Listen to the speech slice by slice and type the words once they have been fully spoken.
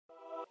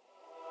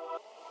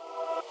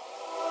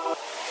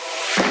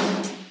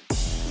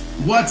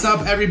What's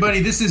up, everybody?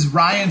 This is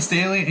Ryan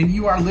Staley, and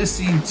you are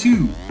listening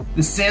to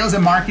the Sales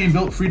and Marketing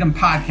Built Freedom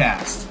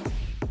podcast,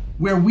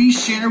 where we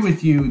share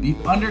with you the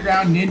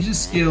underground ninja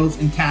skills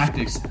and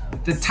tactics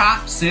that the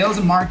top sales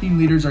and marketing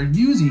leaders are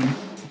using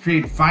to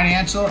create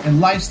financial and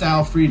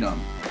lifestyle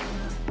freedom.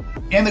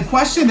 And the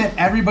question that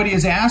everybody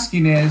is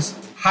asking is,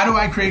 how do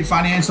I create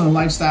financial and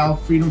lifestyle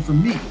freedom for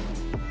me?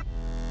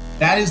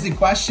 That is the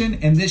question,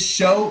 and this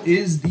show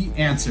is the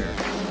answer.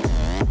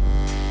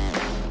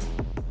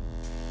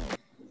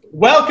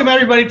 Welcome,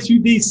 everybody, to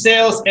the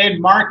Sales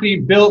and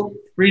Marketing Built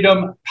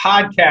Freedom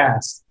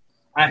podcast.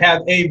 I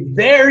have a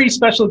very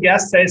special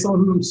guest today,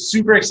 someone who I'm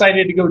super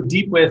excited to go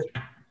deep with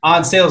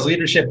on sales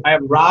leadership. I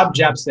have Rob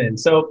Jeppsen.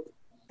 So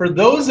for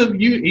those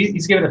of you,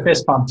 he's giving a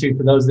fist pump too,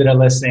 for those that are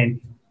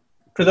listening.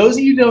 For those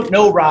of you who don't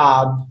know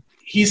Rob,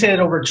 he's had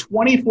over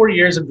 24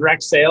 years of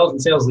direct sales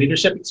and sales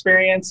leadership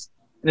experience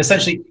in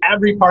essentially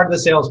every part of the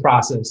sales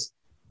process.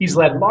 He's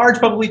led large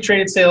publicly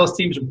traded sales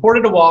teams,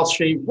 reported to Wall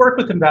Street,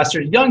 worked with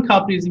investors, young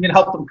companies, even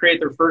helped them create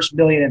their first $1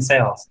 million in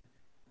sales.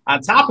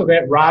 On top of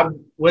it, Rob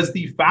was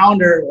the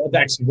founder of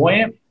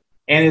Xvoyant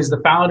and is the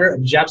founder of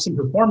Jeppsen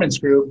Performance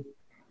Group,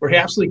 where he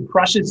absolutely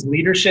crushes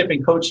leadership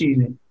and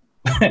coaching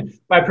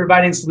by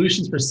providing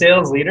solutions for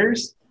sales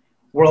leaders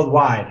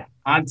worldwide.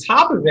 On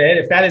top of it,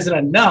 if that isn't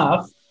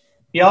enough,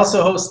 he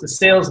also hosts the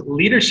Sales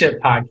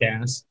Leadership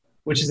Podcast,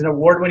 which is an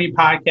award-winning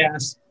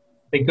podcast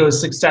that goes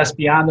success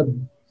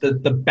beyond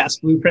the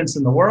best blueprints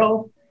in the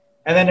world.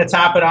 And then to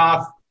top it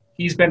off,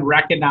 he's been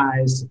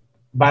recognized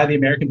by the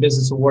American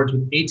Business Awards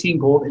with 18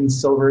 gold and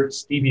silver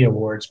Stevie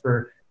Awards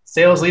for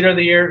Sales Leader of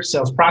the Year,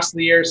 Sales Process of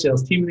the Year,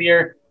 Sales Team of the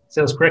Year,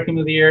 Sales Curriculum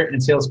of the Year,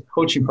 and Sales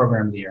Coaching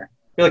Program of the Year.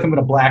 I feel like I'm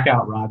going to black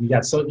out, Rob. You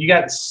got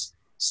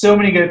so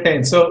many good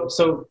things.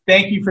 So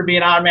thank you for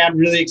being on, man. I'm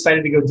really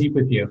excited to go deep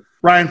with you.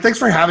 Ryan, thanks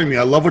for having me.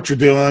 I love what you're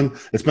doing.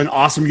 It's been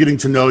awesome getting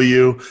to know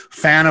you.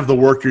 Fan of the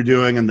work you're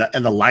doing and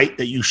the light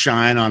that you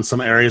shine on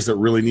some areas that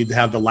really need to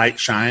have the light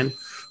shine.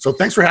 So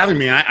thanks for having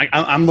me.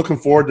 I'm looking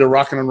forward to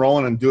rocking and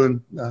rolling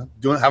and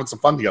having some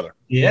fun together.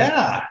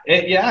 Yeah.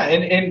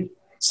 And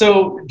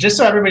so just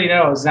so everybody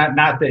knows,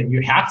 not that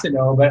you have to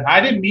know, but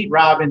I didn't meet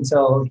Rob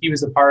until he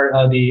was a part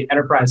of the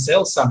Enterprise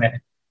Sales Summit.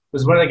 It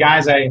was one of the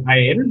guys I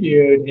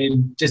interviewed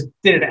and just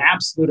did an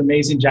absolute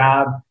amazing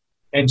job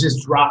and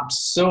just dropped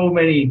so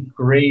many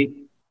great,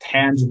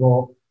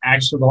 tangible,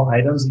 actionable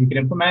items that you can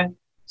implement.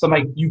 So I'm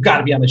like, you got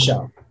to be on the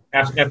show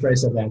after I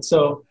said that.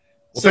 So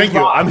thank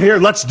you. I'm here.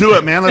 Let's do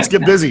it, man. Let's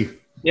get busy.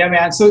 Yeah,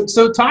 man. So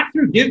talk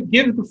through, give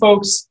the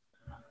folks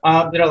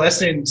that are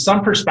listening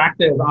some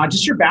perspective on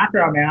just your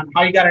background, man,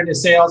 how you got into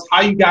sales, how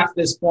you got to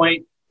this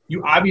point.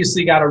 You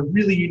obviously got a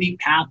really unique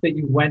path that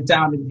you went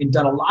down and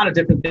done a lot of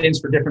different things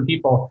for different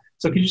people.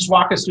 So can you just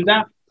walk us through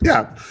that?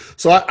 Yeah.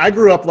 So I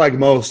grew up like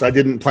most. I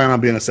didn't plan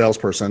on being a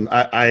salesperson.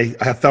 I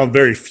have found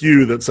very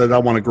few that said I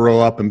want to grow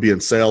up and be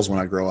in sales when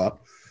I grow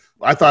up.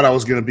 I thought I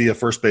was going to be a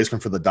first baseman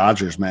for the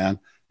Dodgers, man.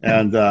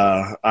 And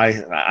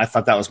I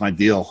thought that was my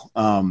deal.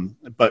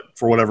 But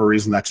for whatever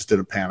reason, that just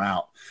didn't pan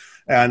out.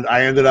 And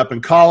I ended up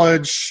in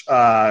college,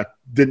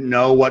 didn't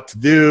know what to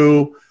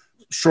do.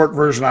 Short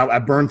version, I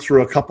burned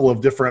through a couple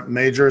of different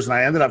majors, and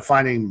I ended up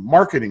finding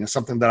marketing as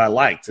something that I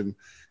liked. And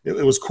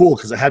it was cool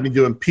because it had me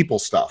doing people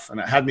stuff, and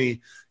it had me,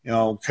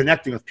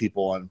 connecting with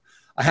people. And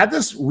I had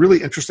this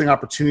really interesting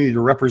opportunity to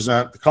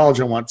represent the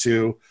college I went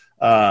to.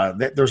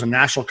 There's a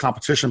national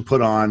competition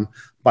put on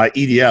by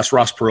EDS,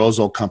 Ross Perot's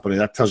old company.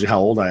 That tells you how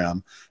old I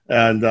am.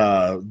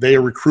 And they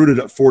recruited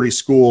at 40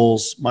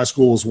 schools. My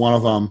school was one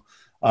of them.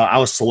 I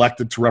was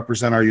selected to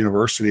represent our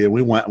university, and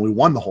we went and we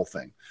won the whole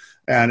thing.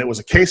 And it was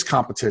a case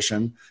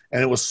competition,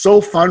 and it was so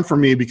fun for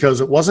me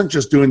because it wasn't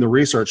just doing the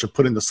research and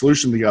putting the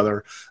solution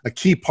together. A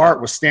key part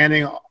was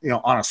standing,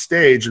 on a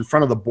stage in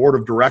front of the board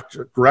of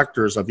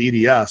directors of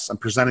EDS and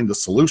presenting the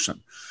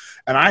solution.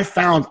 And I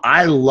found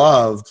I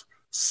loved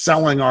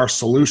selling our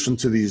solution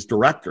to these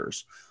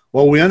directors.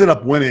 Well, we ended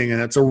up winning,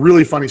 and it's a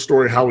really funny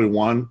story how we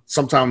won.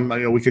 Sometime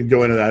we could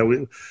go into that.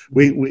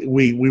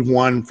 We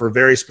won for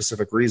very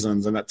specific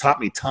reasons, and it taught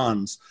me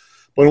tons.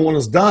 But when it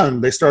was done,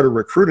 they started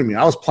recruiting me.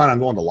 I was planning on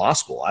going to law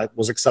school. I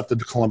was accepted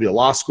to Columbia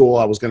Law School.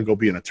 I was going to go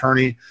be an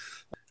attorney.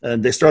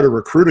 And they started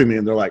recruiting me,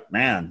 and they're like,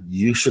 man,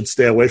 you should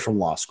stay away from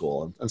law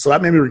school. And so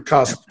that made me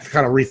kind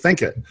of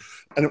rethink it.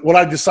 And what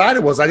I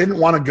decided was I didn't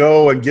want to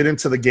go and get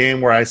into the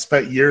game where I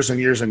spent years and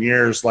years and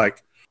years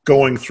like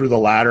going through the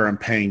ladder and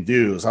paying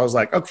dues. I was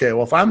like, okay,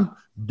 well, if I'm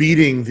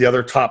beating the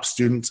other top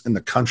students in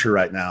the country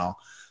right now,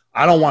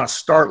 I don't want to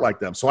start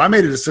like them. So I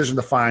made a decision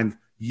to find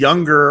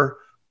younger,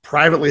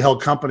 privately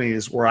held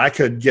companies where I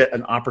could get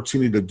an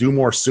opportunity to do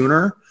more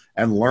sooner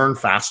and learn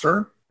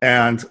faster.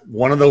 And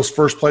one of those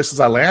first places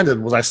I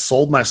landed was I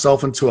sold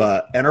myself into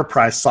an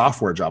enterprise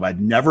software job.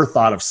 I'd never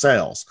thought of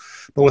sales.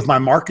 But with my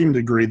marketing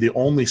degree, the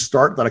only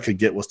start that I could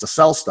get was to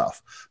sell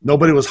stuff.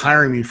 Nobody was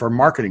hiring me for a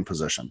marketing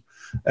position.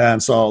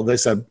 And so they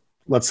said,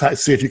 let's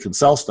see if you can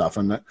sell stuff.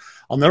 And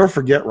I'll never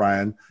forget,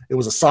 Ryan, it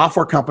was a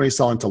software company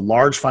selling to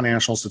large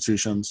financial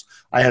institutions.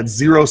 I had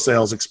zero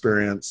sales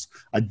experience.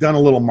 I'd done a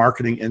little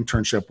marketing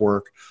internship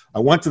work. I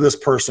went to this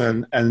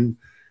person, and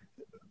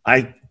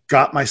I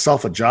got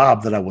myself a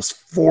job that I was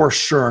for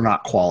sure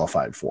not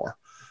qualified for.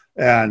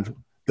 And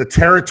the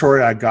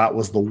territory I got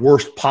was the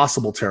worst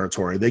possible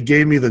territory. They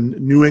gave me the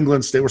New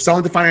England state. We're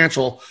selling to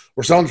financial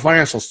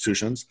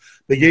institutions.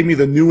 They gave me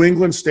the New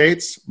England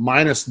states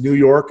minus New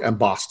York and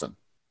Boston.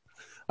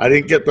 I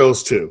didn't get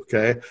those two.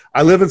 Okay.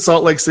 I live in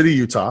Salt Lake City,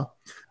 Utah.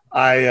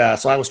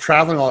 So I was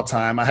traveling all the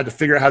time. I had to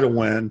figure out how to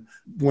win.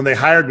 When they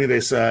hired me,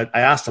 I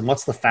asked them,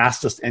 what's the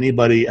fastest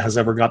anybody has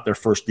ever got their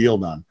first deal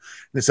done? And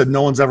they said,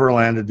 no one's ever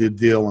landed a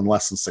deal in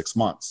less than 6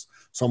 months.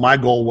 So my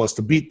goal was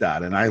to beat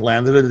that. And I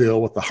landed a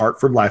deal with the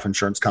Hartford Life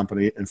Insurance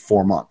Company in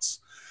 4 months.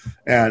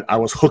 And I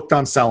was hooked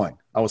on selling.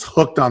 I'll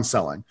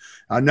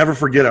never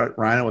forget it,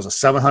 Ryan. It was a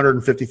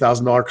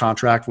 $750,000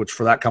 contract, which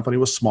for that company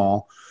was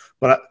small.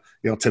 But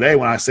today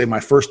when I say my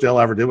first deal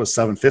I ever did was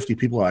 $750,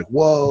 people are like,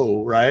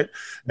 whoa, right?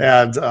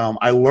 And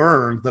I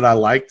learned that I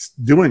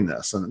liked doing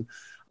this. And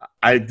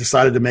I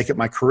decided to make it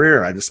my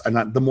career.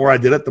 The more I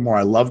did it, the more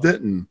I loved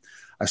it. And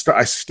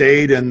I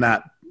stayed in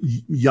that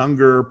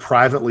younger,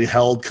 privately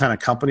held kind of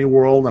company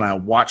world, and I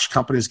watched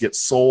companies get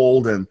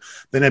sold, and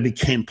then I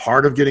became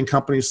part of getting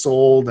companies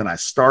sold, and I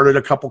started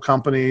a couple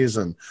companies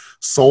and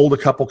sold a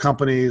couple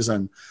companies.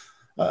 And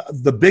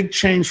the big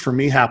change for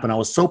me happened. I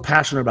was so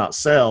passionate about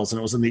sales, and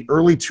it was in the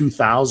early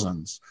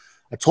 2000s.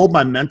 I told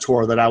my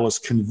mentor that I was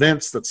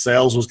convinced that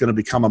sales was going to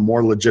become a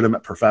more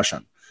legitimate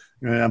profession.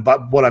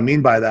 But what I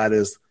mean by that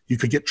is you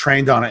could get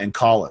trained on it in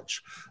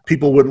college.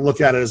 People wouldn't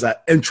look at it as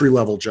that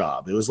entry-level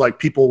job. It was like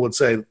people would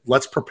say,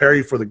 let's prepare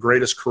you for the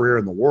greatest career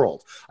in the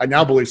world. I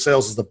now believe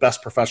sales is the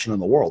best profession in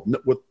the world,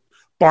 with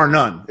bar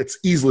none. It's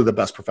easily the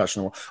best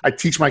profession in the world. I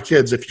teach my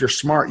kids, if you're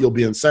smart, you'll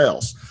be in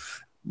sales.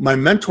 My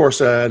mentor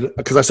said,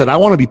 because I said, I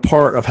want to be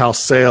part of how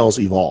sales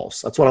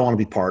evolves. That's what I want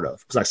to be part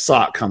of, because I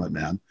saw it coming,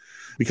 man.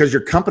 Because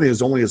your company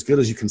is only as good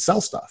as you can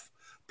sell stuff.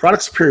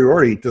 Product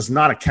superiority does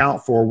not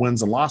account for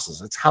wins and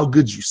losses. It's how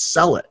good you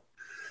sell it.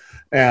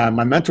 And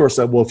my mentor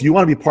said, well, if you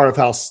want to be part of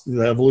how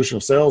the evolution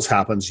of sales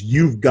happens,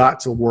 you've got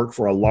to work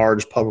for a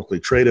large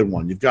publicly traded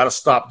one. You've got to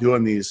stop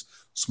doing these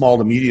small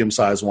to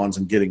medium-sized ones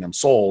and getting them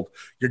sold.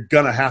 You're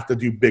going to have to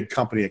do big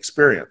company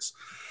experience.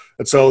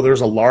 And so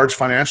there's a large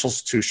financial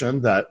institution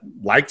that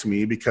liked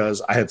me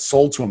because I had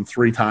sold to them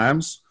 3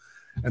 times,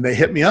 and they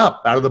hit me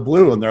up out of the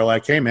blue. And they're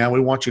like, hey, man, we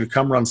want you to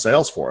come run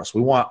sales for us.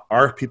 We want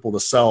our people to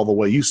sell the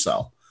way you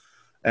sell.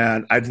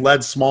 And I'd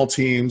led small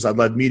teams, I'd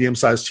led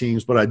medium-sized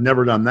teams, but I'd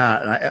never done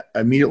that. And I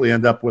immediately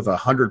end up with a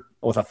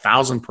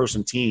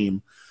 1,000-person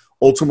team,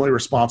 ultimately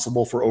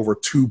responsible for over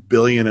 $2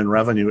 billion in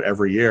revenue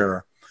every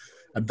year.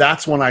 And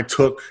that's when I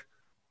took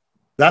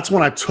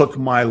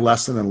my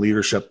lesson in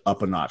leadership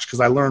up a notch, because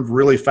I learned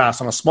really fast.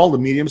 On a small to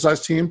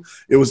medium-sized team,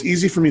 it was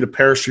easy for me to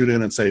parachute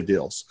in and save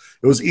deals.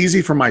 It was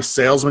easy for my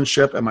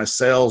salesmanship and my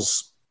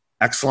sales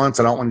excellence.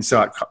 I don't want to say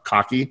like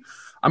cocky.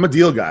 I'm a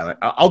deal guy.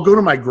 I'll go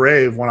to my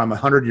grave when I'm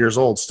 100 years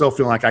old still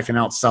feeling like I can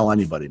outsell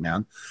anybody,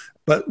 man.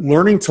 But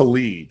learning to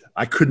lead,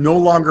 I could no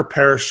longer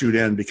parachute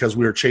in because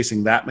we were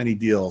chasing that many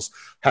deals,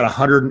 had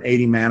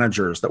 180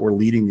 managers that were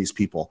leading these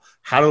people.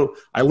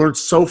 I learned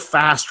so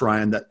fast,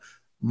 Ryan, that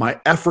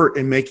my effort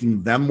in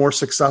making them more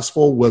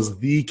successful was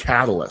the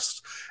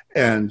catalyst.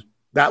 And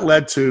that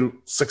led to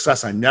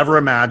success I never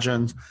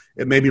imagined.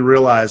 It made me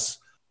realize,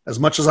 as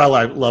much as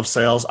I love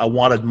sales, I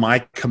wanted my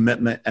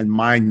commitment and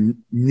my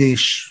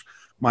niche,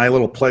 my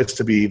little place,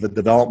 to be the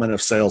development of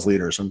sales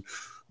leaders. And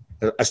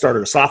I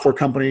started a software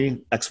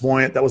company,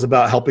 Xvoyant, that was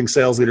about helping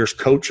sales leaders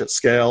coach at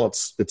scale.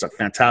 It's a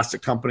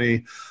fantastic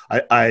company.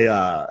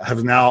 I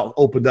have now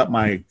opened up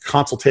my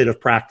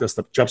consultative practice,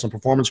 the Jeppsen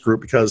Performance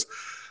Group, because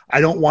I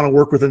don't want to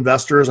work with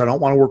investors. I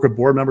don't want to work with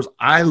board members.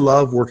 I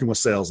love working with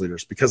sales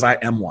leaders because I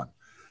am one.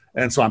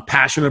 And so I'm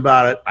passionate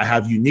about it. I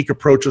have unique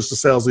approaches to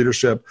sales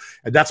leadership.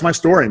 And that's my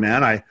story,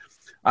 man.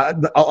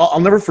 I'll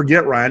never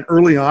forget, Ryan,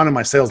 early on in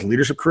my sales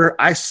leadership career,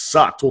 I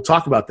sucked. We'll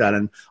talk about that.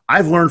 And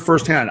I've learned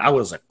firsthand, I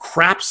was a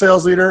crap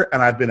sales leader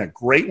and I've been a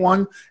great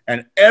one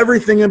and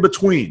everything in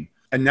between.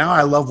 And now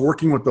I love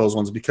working with those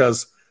ones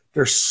because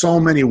there's so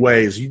many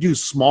ways. You do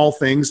small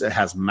things, it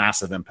has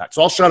massive impact.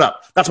 So I'll shut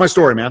up. That's my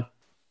story, man.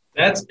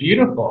 That's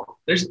beautiful.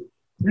 There's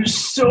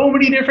so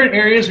many different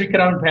areas we could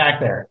unpack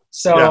there.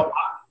 So, yeah.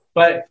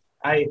 But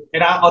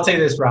I'll tell you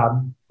this,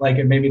 Rob,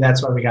 and maybe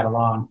that's why we got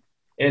along,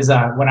 is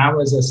when I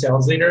was a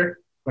sales leader,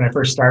 when I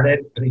first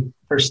started, I think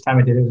first time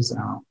I did it was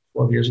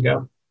 12 years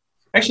ago.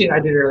 Actually, I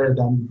did it earlier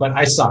then, but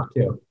I sucked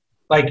too.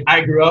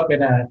 I grew up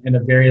in a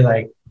very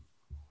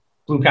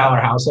blue collar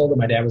household, and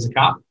my dad was a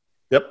cop.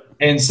 Yep.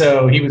 And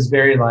so he was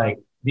very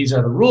these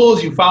are the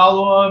rules, you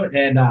follow them.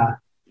 And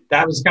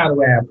that was kind of the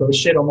way I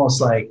approached it,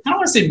 almost I don't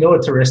want to say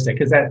militaristic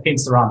because that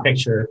paints the wrong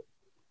picture,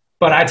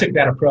 but I took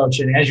that approach.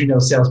 And as you know,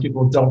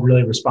 salespeople don't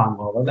really respond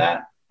well to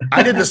that.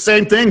 I did the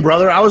same thing,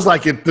 brother. I was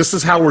like, this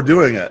is how we're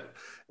doing it.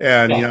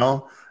 And,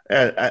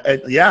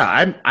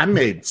 I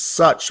made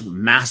such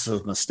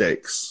massive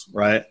mistakes,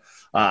 right?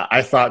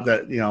 I thought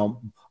that,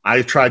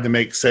 I tried to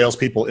make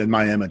salespeople in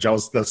my image. I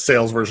was the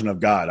sales version of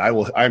God.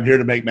 I'm here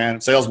to make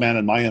salesman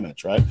in my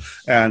image, right?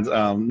 And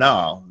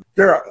no,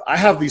 I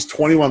have these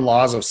 21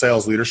 laws of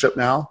sales leadership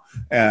now,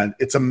 and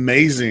it's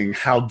amazing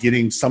how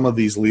getting some of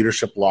these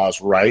leadership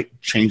laws right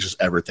changes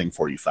everything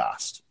for you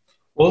fast.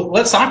 Well,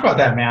 let's talk about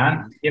that,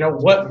 man.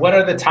 What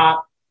are the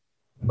top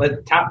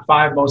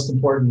 5 most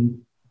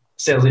important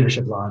sales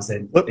leadership laws?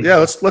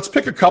 Let's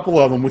pick a couple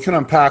of them. We can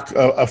unpack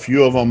a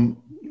few of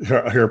them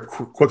here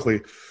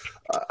quickly.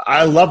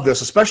 I love this,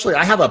 especially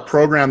I have a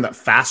program that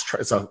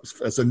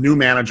it's a new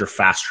manager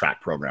fast track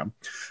program,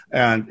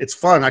 and it's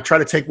fun. I try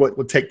to take what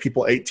would take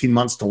people 18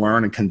 months to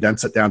learn and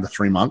condense it down to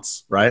 3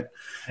 months, right?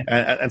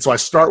 And so I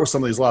start with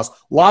some of these laws.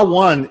 Law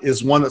 1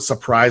 is one that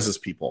surprises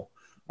people.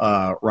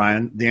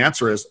 Ryan, the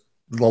answer is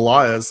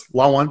law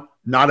 1,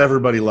 not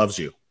everybody loves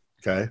you.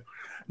 Okay.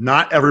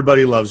 Not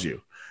everybody loves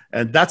you.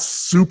 And that's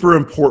super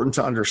important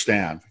to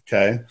understand.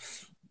 Okay.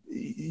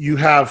 You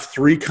have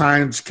 3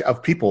 kinds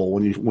of people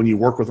when you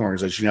work with an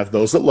organization. You have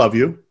those that love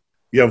you,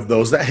 you have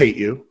those that hate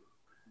you,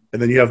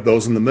 and then you have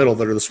those in the middle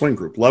that are the swing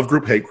group. Love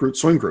group, hate group,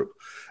 swing group.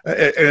 And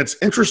it's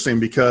interesting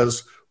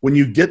because when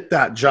you get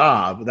that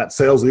job, that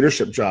sales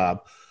leadership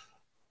job,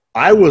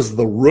 I was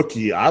the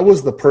rookie. I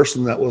was the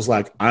person that was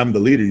like, I'm the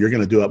leader. You're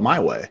going to do it my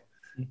way.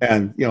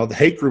 And, the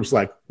hate group's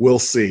like, we'll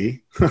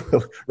see,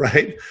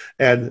 right?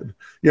 And,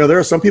 there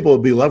are some people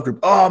who be love group.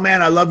 Oh,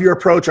 man, I love your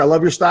approach. I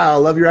love your style. I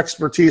love your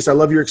expertise. I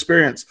love your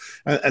experience.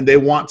 And they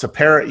want to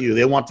parrot you.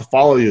 They want to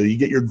follow you. You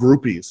get your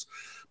groupies.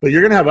 But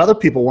you're going to have other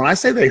people. When I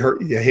say they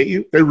hurt you, they hate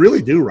you, they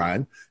really do,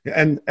 Ryan.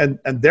 And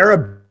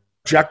their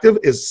objective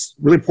is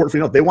really important for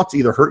you to know. They want to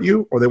either hurt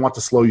you or they want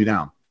to slow you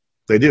down.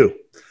 They do.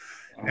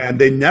 And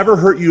they never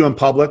hurt you in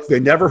public. They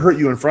never hurt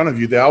you in front of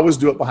you. They always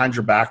do it behind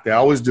your back. They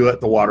always do it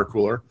at the water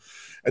cooler.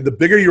 And the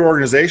bigger your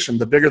organization,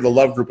 the bigger the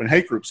love group and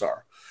hate groups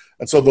are.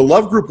 And so the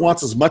love group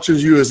wants as much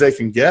as you as they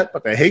can get,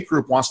 but the hate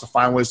group wants to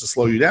find ways to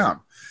slow you down.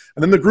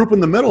 And then the group in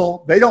the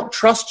middle, they don't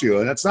trust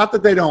you. And it's not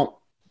that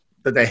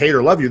they hate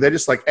or love you. They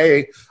just like,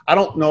 A, I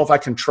don't know if I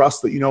can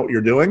trust that you know what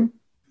you're doing.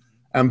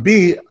 And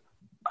B,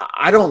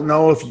 I don't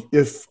know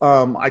if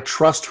I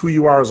trust who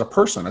you are as a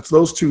person. It's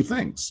those 2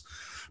 things.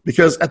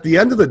 Because at the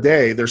end of the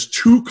day, there's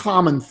 2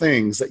 common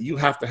things that you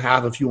have to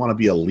have if you want to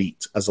be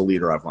elite as a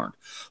leader, I've learned.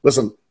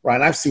 Listen,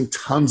 Ryan, I've seen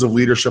tons of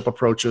leadership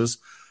approaches.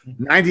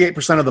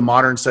 98% of the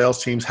modern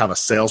sales teams have a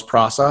sales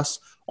process.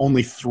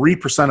 Only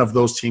 3% of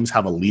those teams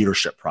have a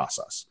leadership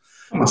process.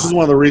 This is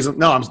one of the reasons.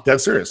 No, I'm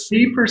dead serious.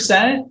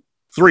 3%?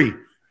 3.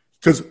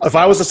 Because if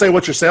I was to say,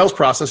 what's your sales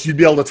process, you'd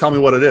be able to tell me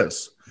what it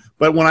is.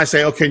 But when I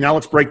say, okay, now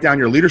let's break down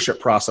your leadership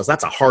process,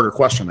 that's a harder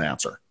question to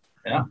answer.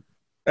 Yeah.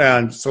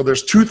 And so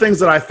there's 2 things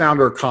that I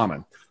found are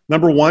common.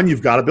 Number 1,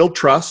 you've got to build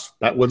trust.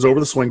 That wins over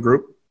the swing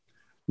group.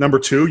 Number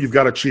 2, you've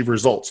got to achieve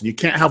results. And you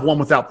can't have one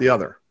without the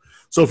other.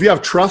 So if you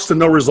have trust and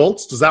no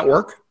results, does that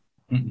work?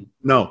 Mm-hmm.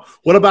 No.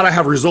 What about I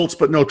have results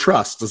but no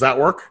trust? Does that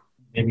work?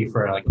 Maybe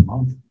for like a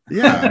month.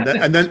 Yeah.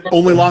 And then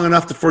only long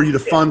enough for you to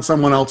fund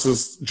someone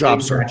else's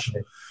job search.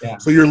 Yeah.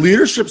 So your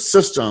leadership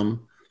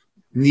system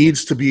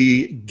needs to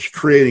be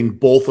creating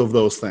both of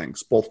those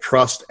things, both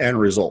trust and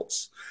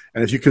results.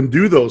 And if you can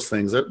do those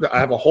things, I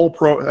have a whole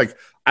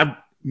I've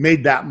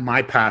made that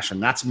my passion.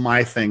 That's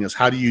my thing, is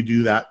how do you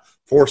do that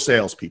for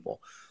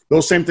salespeople?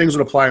 Those same things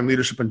would apply in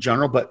leadership in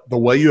general, but the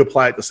way you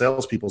apply it to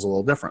salespeople is a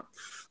little different.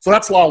 So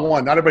that's law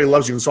 1. Not everybody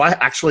loves you. And so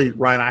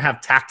Ryan, I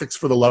have tactics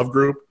for the love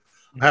group.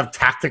 I have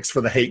tactics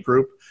for the hate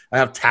group. I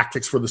have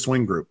tactics for the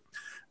swing group.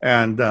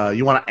 And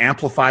you want to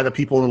amplify the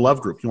people in the love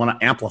group. You want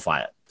to amplify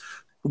it.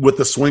 With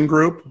the swing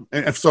group,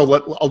 and if so,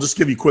 I'll just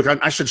give you quick.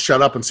 I should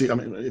shut up and see. I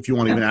mean, if you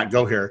want to even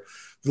go here.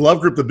 The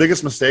love group, the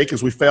biggest mistake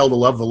is we fail to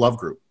love the love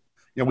group.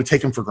 We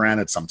take them for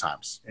granted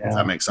sometimes, if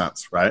that makes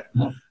sense, right?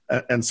 Yeah.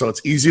 And so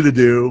it's easy to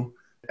do,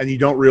 and you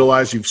don't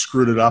realize you've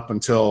screwed it up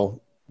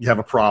until you have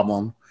a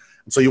problem.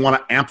 And so you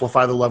want to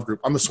amplify the love group.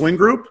 On the swing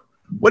group,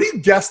 what do you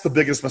guess the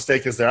biggest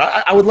mistake is there?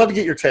 I would love to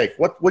get your take.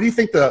 What do you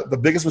think the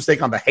biggest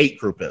mistake on the hate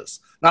group is?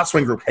 Not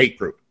swing group, hate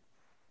group.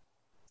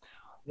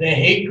 The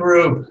hate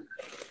group.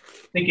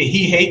 Think of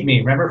He Hate Me.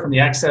 Remember from the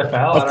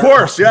XFL? Of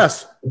course,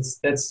 yes.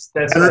 That's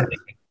what I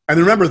think. And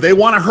remember, they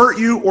want to hurt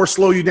you or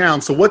slow you down.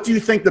 So what do you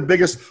think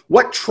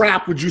what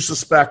trap would you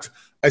suspect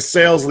a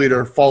sales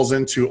leader falls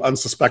into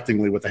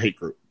unsuspectingly with the hate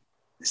group?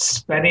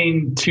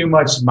 Spending too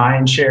much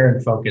mind share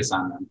and focus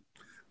on them.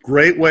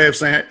 Great way of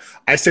saying it.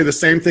 I say the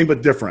same thing,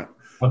 but different.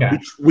 Okay.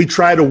 We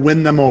try to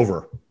win them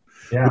over.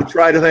 Yeah. We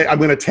try to think, I'm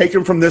going to take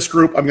them from this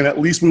group. I'm going to at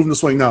least move them to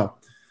swing. No,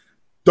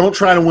 don't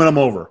try to win them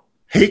over.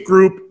 Hate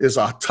group is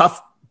a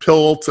tough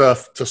pill to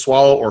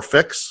swallow or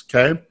fix.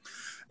 Okay.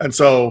 And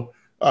so,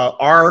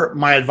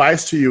 my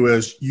advice to you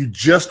is you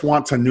just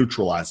want to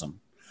neutralize them.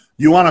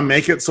 You want to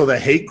make it so the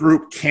hate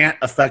group can't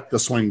affect the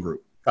swing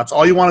group. That's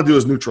all you want to do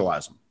is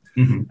neutralize them.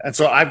 Mm-hmm. And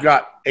so I've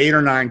got 8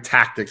 or 9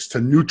 tactics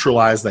to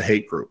neutralize the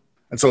hate group.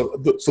 And so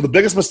the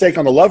biggest mistake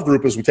on the love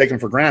group is we take them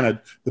for granted.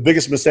 The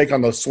biggest mistake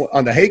on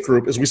the hate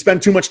group is we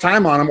spend too much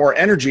time on them or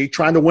energy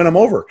trying to win them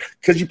over,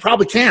 because you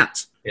probably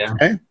can't. Yeah.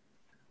 Okay?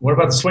 What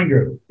about the swing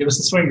group? Give us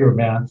the swing group,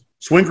 man.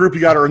 Swing group,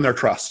 you got to earn their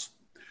trust.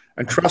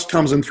 And trust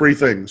comes in three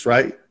things,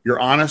 right? You're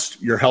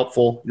honest, you're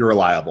helpful, you're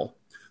reliable.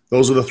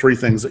 Those are the three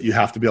things that you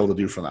have to be able to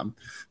do for them.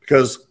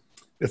 Because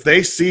if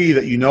they see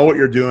that you know what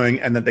you're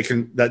doing and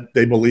that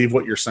they believe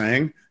what you're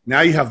saying,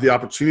 now you have the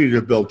opportunity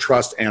to build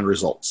trust and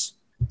results.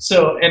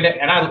 So, and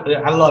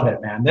I love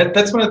it, man.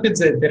 That's one of the things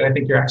that I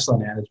think you're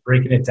excellent at, is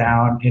breaking it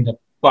down into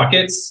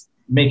buckets,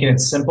 making it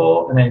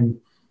simple, and then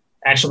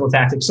actionable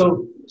tactics.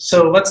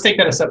 So let's take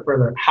that a step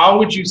further. How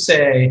would you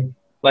say,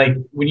 like,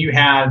 when you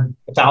had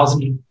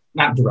 1,000,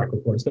 not direct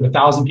reports, but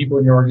 1,000 people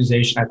in your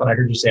organization, I thought I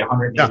heard you say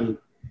 180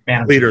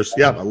 managers. Leaders,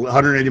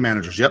 180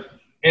 managers, yep.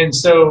 And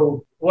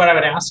so what I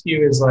would ask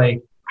you is,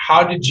 like,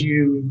 how did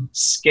you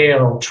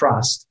scale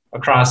trust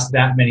across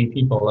that many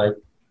people? Like,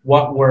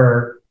 what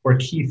were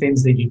key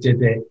things that you did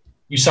that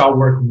you saw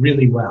work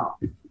really well?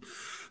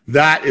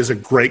 That is a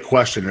great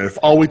question. And if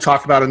all we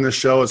talk about in this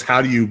show is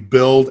how do you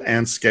build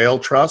and scale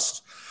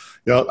trust,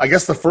 I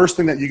guess the first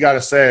thing that you got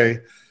to say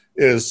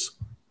is,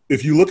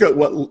 if you look at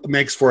what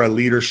makes for a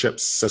leadership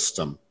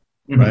system,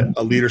 right?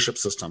 A leadership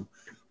system.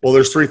 Well,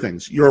 there's three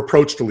things. Your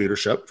approach to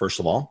leadership, first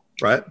of all,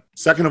 right?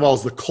 Second of all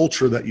is the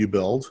culture that you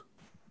build.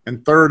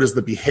 And third is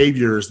the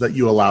behaviors that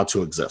you allow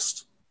to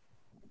exist.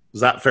 Is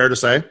that fair to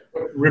say?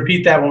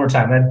 Repeat that one more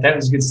time. That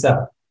was good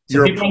stuff.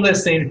 So people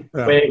listening,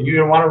 wait, you're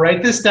going to want to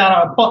write this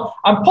down.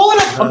 I'm pulling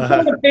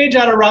a page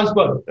out of Rob's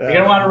book. You're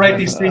going to want to write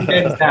these three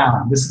things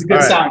down. This is a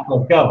good sound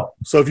clip. Go.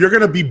 So if you're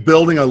going to be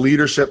building a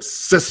leadership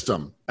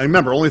system, and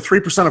remember, only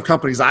 3% of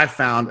companies I've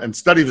found, and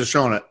studies have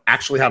shown it,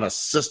 actually have a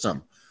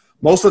system.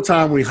 Most of the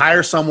time, we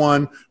hire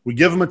someone, we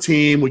give them a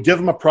team, we give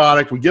them a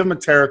product, we give them a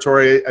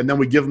territory, and then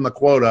we give them the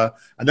quota,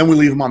 and then we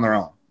leave them on their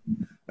own.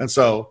 And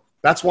so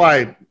that's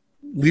why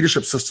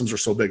leadership systems are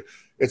so big.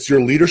 It's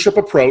your leadership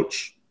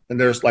approach, and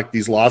there's like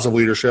these laws of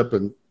leadership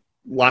and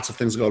lots of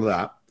things go to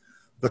that.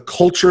 The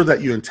culture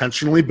that you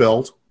intentionally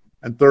build,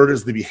 and third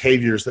is the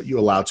behaviors that you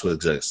allow to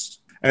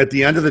exist. And at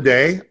the end of the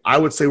day, I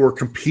would say we're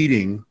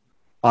competing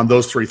on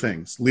those three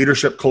things: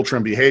 leadership, culture,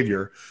 and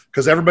behavior,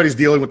 because everybody's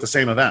dealing with the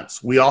same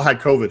events. We all had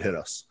COVID hit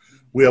us.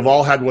 We have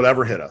all had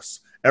whatever hit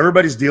us.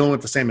 Everybody's dealing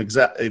with the same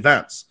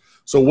events.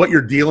 So what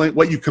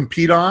you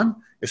compete on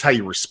is how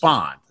you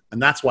respond.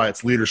 And that's why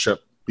it's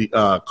leadership,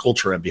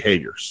 culture, and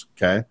behaviors.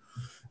 Okay.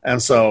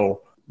 And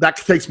so that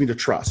takes me to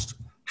trust.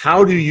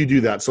 How do you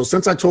do that? So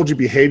since I told you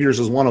behaviors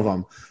is one of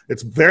them,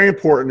 it's very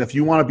important if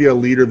you want to be a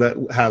leader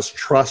that has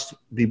trust,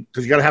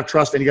 because you got to have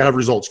trust and you got to have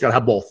results. You got to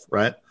have both,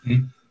 right?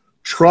 Mm-hmm.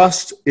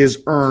 Trust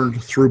is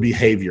earned through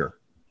behavior,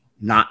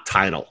 not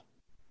title.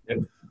 Yep.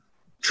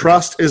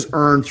 Trust is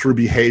earned through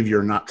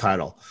behavior, not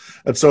title.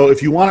 And so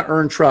if you want to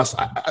earn trust,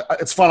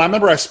 it's fun. I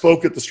remember I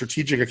spoke at the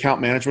Strategic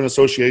Account Management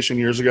Association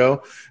years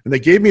ago, and they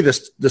gave me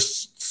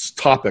this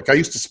topic. I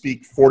used to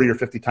speak 40 or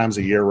 50 times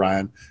a year,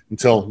 Ryan,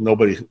 until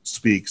nobody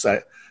speaks.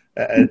 And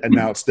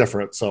now it's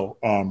different. So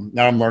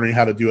now I'm learning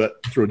how to do it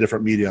through a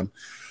different medium.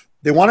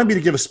 They wanted me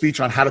to give a speech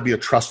on how to be a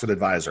trusted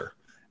advisor.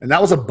 And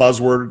that was a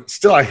buzzword.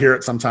 Still, I hear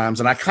it sometimes.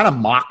 And I kind of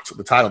mocked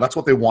the title. That's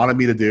what they wanted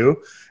me to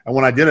do. And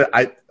when I did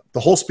it, the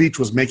whole speech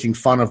was making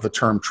fun of the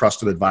term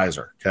trusted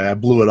advisor. Okay, I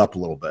blew it up a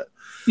little bit.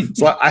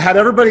 So I had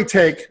everybody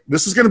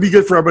this is going to be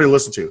good for everybody to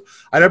listen to.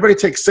 I had everybody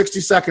take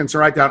 60 seconds and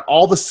write down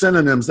all the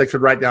synonyms they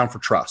could write down for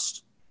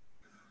trust.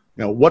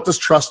 What does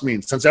trust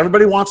mean? Since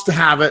everybody wants to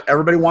have it,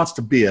 everybody wants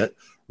to be it,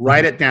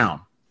 write it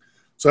down.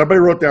 So everybody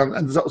wrote down.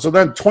 And so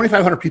then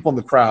 2,500 people in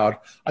the crowd,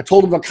 I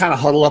told them to kind of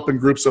huddle up in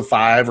groups of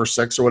 5 or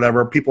 6 or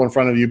whatever, people in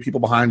front of you, people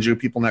behind you,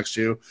 people next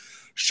to you.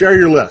 Share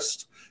your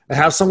list and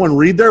have someone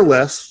read their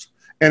list.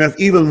 And if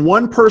even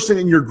one person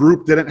in your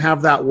group didn't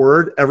have that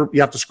word, you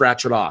have to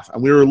scratch it off.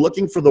 And we were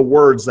looking for the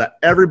words that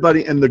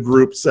everybody in the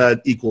group said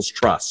equals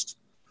trust.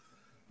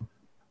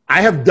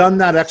 I have done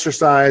that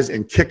exercise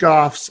in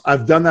kickoffs.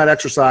 I've done that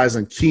exercise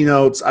in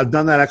keynotes. I've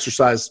done that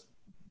exercise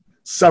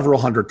several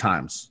hundred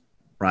times,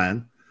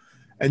 Ryan.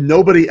 And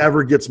nobody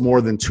ever gets more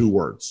than 2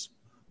 words.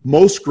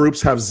 Most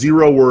groups have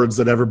 0 words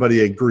that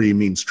everybody agree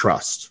means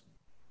trust.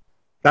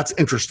 That's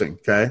interesting,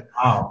 okay?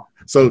 Wow.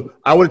 So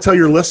I would tell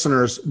your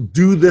listeners,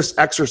 do this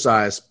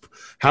exercise.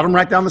 Have them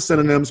write down the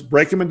synonyms,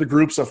 break them into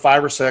groups of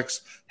 5 or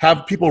 6,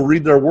 have people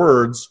read their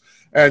words.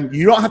 And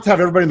you don't have to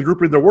have everybody in the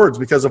group read their words,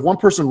 because if one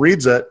person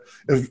reads it,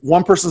 if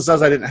one person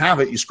says I didn't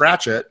have it, you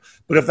scratch it.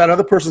 But if that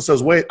other person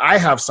says, wait, I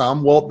have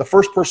some, well, the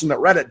first person that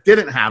read it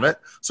didn't have it,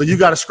 so you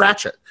got to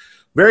scratch it.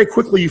 Very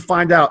quickly, you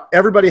find out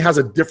everybody has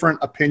a different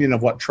opinion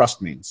of what trust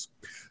means.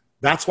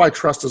 That's why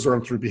trust is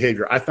earned through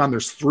behavior. I found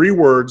there's 3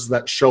 words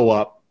that show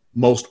up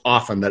most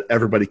often that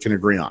everybody can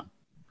agree on.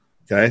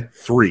 Okay?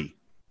 3.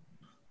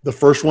 The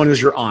first one is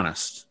you're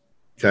honest.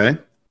 Okay?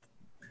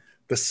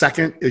 The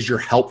second is you're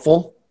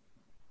helpful.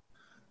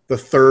 The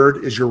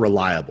third is you're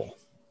reliable.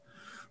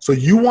 So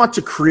you want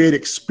to create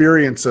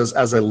experiences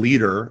as a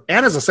leader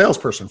and as a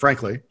salesperson,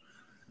 frankly,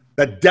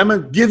 that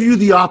give you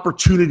the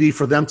opportunity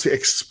for them to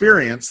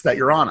experience that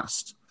you're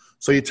honest.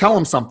 So you tell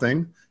them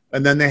something,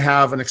 and then they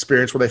have an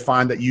experience where they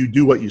find that you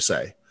do what you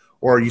say.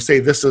 Or you say,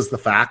 this is the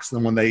facts, and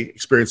then when they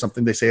experience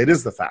something, they say it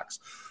is the facts.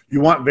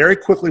 You want very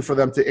quickly for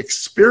them to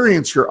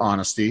experience your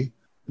honesty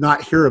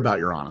not hear about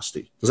your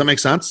honesty. Does that make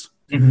sense?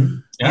 Mm-hmm.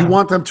 Yeah. You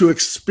want them to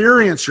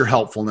experience your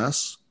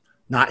helpfulness,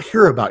 not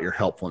hear about your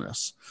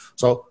helpfulness.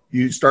 So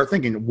you start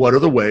thinking, what are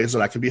the ways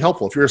that I can be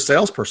helpful? If you're a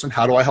salesperson,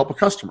 how do I help a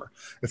customer?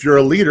 If you're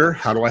a leader,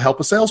 how do I help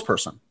a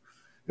salesperson?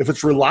 If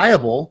it's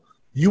reliable,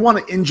 you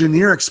want to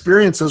engineer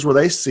experiences where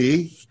they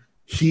see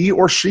he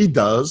or she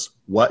does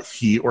what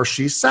he or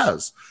she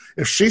says.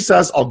 If she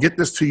says, I'll get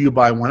this to you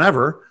by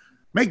whenever,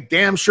 make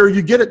damn sure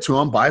you get it to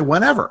them by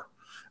whenever.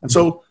 And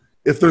so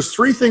if there's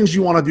three things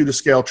you want to do to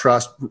scale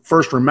trust,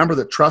 first, remember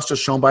that trust is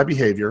shown by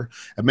behavior,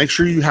 and make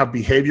sure you have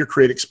behavior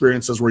create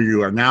experiences where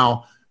you are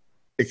now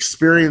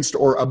experienced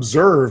or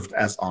observed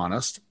as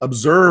honest,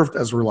 observed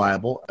as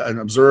reliable, and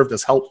observed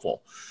as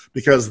helpful,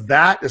 because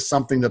that is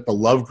something that the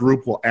love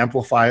group will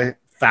amplify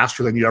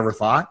faster than you ever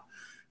thought.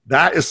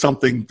 That is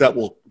something that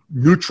will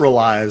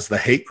neutralize the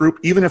hate group.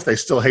 Even if they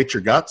still hate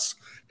your guts,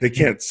 they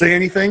can't say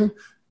anything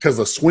because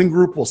the swing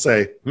group will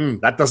say,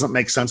 that doesn't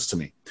make sense to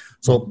me.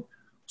 So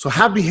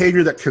have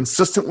behavior that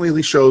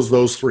consistently shows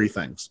those three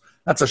things.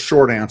 That's a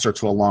short answer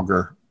to a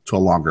longer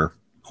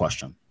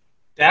question.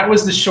 That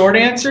was the short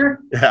answer?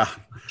 Yeah.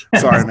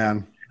 Sorry,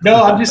 man.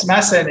 No, I'm just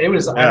messing. It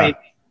was, I mean,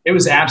 it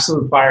was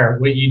absolute fire.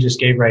 What you just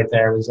gave right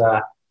there was,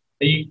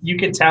 you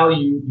could tell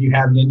you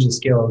have ninja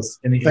skills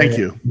in the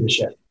area of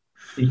leadership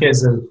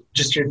because of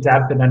just your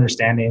depth and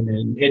understanding.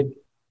 And it,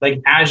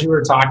 like, as you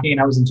were talking,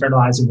 I was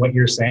internalizing what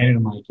you're saying, and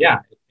I'm like, yeah,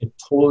 it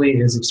totally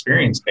is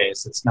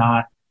experience-based. It's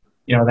not,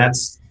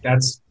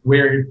 that's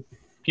where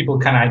people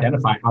kind of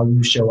identify how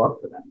you show up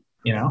for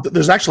them,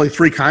 There's actually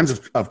three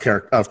kinds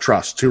of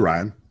trust too,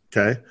 Ryan.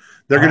 Okay.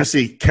 They're going to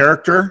see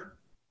character,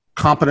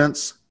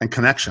 competence, and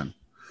connection.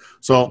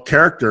 So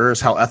character is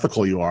how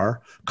ethical you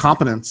are.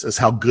 Competence is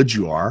how good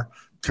you are.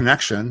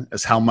 Connection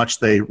is how much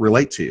they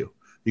relate to you.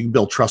 You can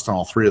build trust on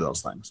all three of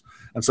those things.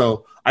 And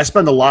so I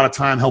spend a lot of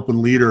time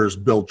helping leaders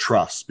build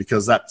trust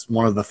because that's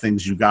one of the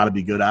things you got to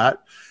be good at.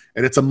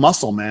 And it's a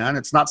muscle, man.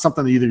 It's not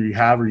something that either you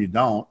have or you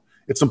don't.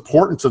 It's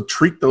important to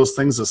treat those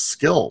things as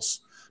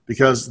skills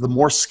because the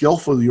more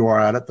skillful you are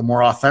at it, the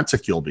more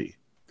authentic you'll be.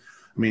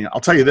 I mean,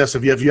 I'll tell you this,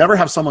 if you ever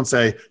have someone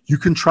say, you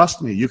can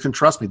trust me,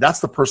 that's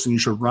the person you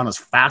should run as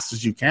fast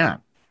as you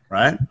can,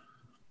 right?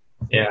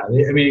 Yeah,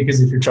 I mean,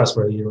 because if you're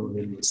trustworthy, you don't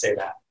really need to say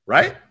that.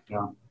 Right?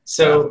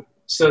 So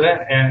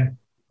that, and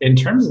in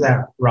terms of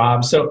that,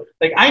 Rob, so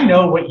like I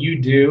know what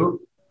you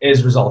do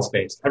is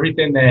results-based.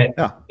 Everything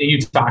that you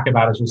talk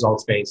about is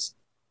results-based.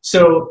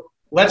 So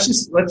let's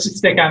just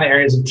stick on the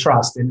areas of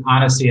trust and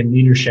honesty and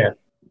leadership.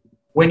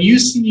 When you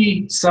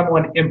see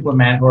someone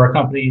implement or a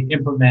company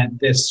implement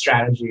this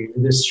strategy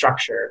or this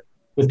structure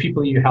with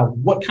people you help,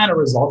 what kind of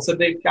results have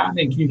they gotten?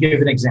 And can you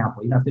give an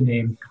example? You don't have to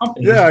name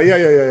companies.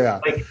 Yeah.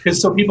 Like, because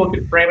so people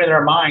can frame it in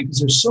their mind, because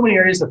there's so many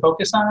areas to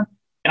focus on.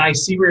 And I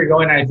see where you're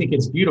going, and I think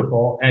it's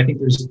beautiful. And I think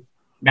there's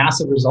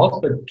massive results,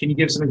 but can you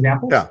give some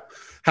examples? Yeah,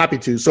 happy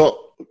to.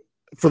 So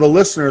for the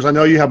listeners, I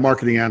know you have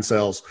marketing and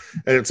sales,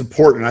 and it's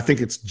important. I think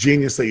it's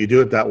genius that you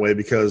do it that way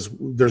because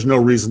there's no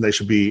reason they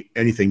should be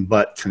anything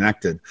but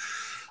connected.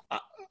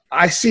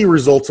 I see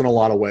results in a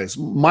lot of ways.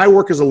 My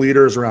work as a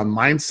leader is around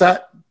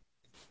mindset,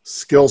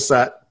 skill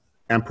set,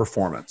 and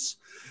performance.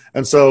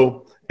 And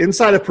so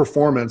inside of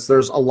performance,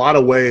 there's a lot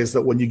of ways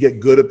that when you get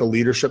good at the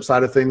leadership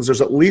side of things, there's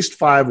at least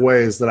 5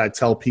 ways that I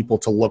tell people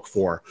to look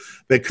for.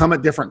 They come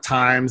at different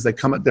times. They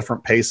come at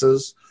different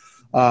paces.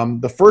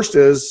 The first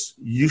is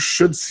you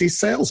should see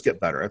sales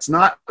get better. It's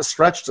not a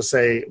stretch to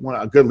say when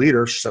a good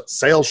leader,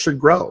 sales should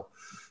grow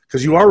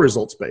because you are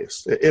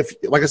results-based.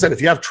 Like I said,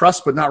 if you have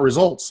trust but not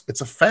results,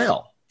 it's a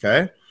fail.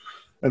 Okay.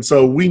 And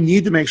so we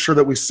need to make sure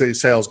that we see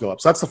sales go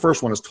up. So that's the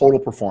first one is total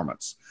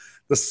performance.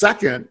 The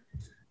second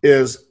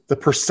is the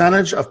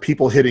percentage of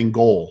people hitting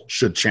goal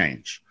should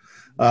change.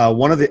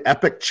 One of the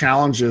epic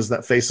challenges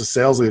that faces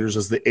sales leaders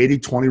is the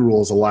 80-20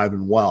 rule is alive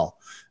and well.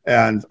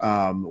 And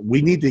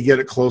we need to get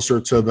it closer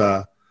to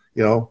the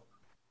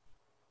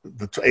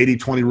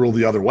 80-20 rule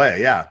the other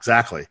way. Yeah,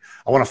 exactly.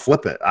 I want to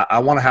flip it. I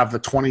want to have the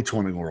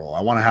 20-20 rule.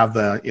 I want to have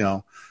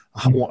the,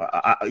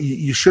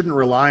 you shouldn't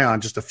rely on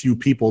just a few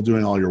people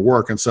doing all your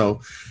work. And so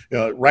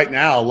right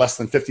now, less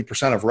than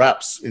 50% of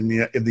reps in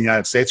the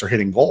United States are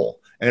hitting goal.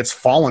 And it's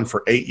fallen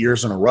for 8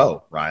 years in a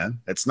row,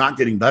 Ryan. It's not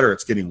getting better.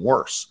 It's getting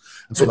worse.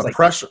 And so the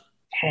pressure.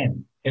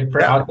 10. And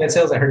for outside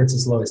sales, I heard it's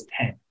as low as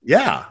 10.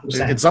 Yeah.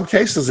 In some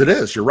cases it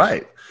is. You're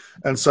right.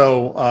 And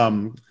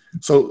so,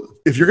 so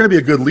if you're going to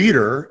be a good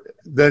leader,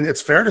 then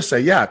it's fair to say,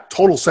 yeah,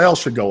 total sales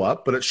should go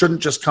up, but it shouldn't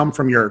just come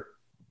from your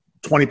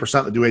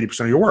 20% that do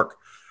 80% of your work.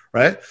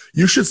 Right?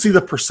 You should see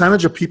the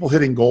percentage of people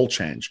hitting goal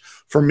change.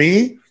 For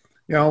me,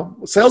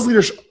 sales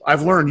leaders,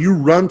 I've learned you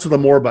run to the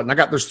more button.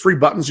 There's 3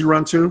 buttons you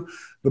run to.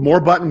 The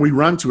more button we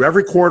run to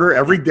every quarter,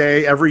 every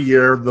day, every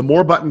year, the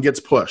more button gets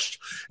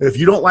pushed. And if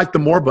you don't like the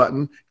more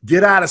button,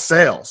 get out of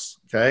sales.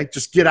 Okay.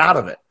 Just get out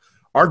of it.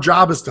 Our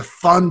job is to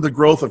fund the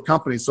growth of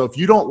companies. So if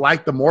you don't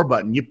like the more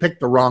button, you picked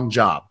the wrong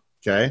job.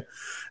 Okay.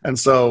 And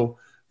so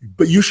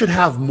but you should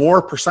have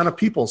more percent of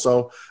people.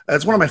 So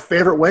that's one of my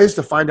favorite ways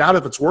to find out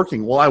if it's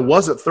working. Well, I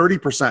was at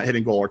 30%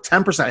 hitting goal or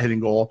 10% hitting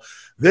goal.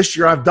 This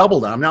year I've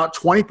doubled it. I'm now at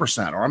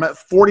 20% or I'm at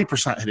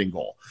 40% hitting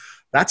goal.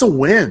 That's a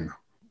win.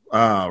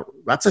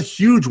 That's a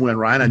huge win,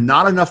 Ryan. And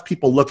not enough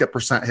people look at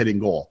percent hitting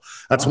goal.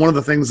 That's one of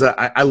the things that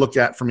I look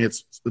at. For me,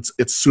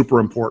 it's super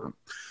important.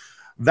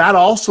 That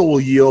also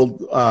will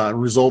yield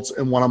results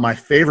in one of my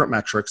favorite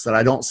metrics that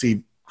I don't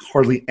see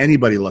hardly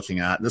anybody looking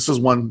at. This is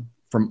one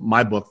from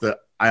my book that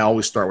I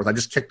always start with. I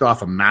just kicked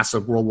off a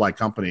massive worldwide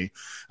company,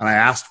 and I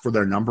asked for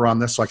their number on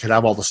this so I could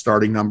have all the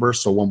starting numbers.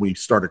 So when we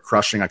started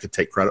crushing, I could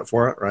take credit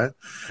for it,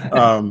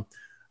 right?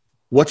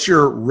 What's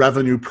your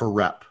revenue per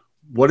rep?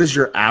 What is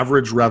your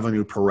average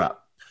revenue per rep?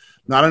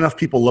 Not enough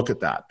people look at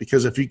that,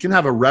 because if you can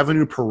have a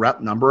revenue per rep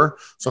number,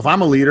 so if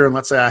I'm a leader and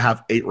let's say I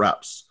have 8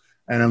 reps,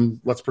 and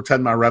then let's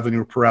pretend my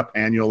revenue per rep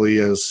annually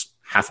is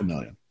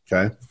 $500,000,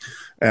 okay?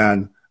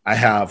 And I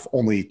have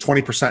only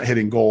 20%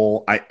 hitting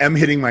goal. I am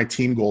hitting my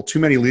team goal. Too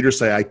many leaders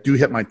say, I do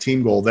hit my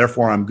team goal,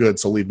 therefore I'm good,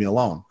 so leave me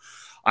alone.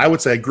 I would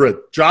say, good.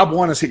 Job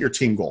 1 is hit your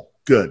team goal.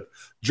 Good.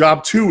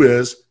 Job 2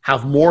 is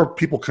have more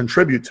people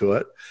contribute to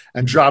it.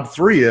 And job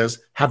 3 is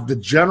have the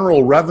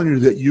general revenue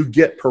that you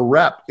get per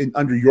rep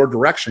under your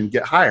direction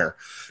get higher.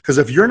 Because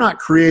if you're not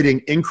creating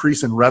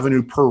increase in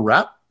revenue per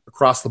rep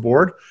across the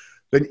board,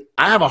 then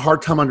I have a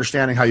hard time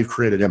understanding how you've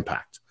created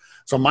impact.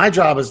 So my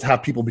job is to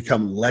have people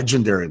become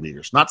legendary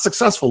leaders, not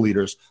successful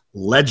leaders,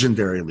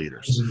 legendary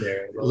leaders.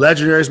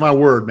 Legendary is my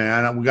word,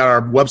 man. We got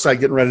our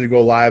website getting ready to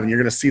go live, and you're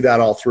going to see that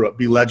all through it.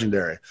 Be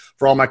legendary.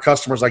 For all my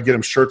customers, I get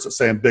them shirts that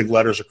say in big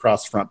letters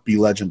across the front, be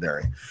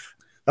legendary.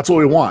 That's what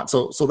we want.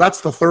 So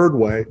that's the third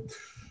way.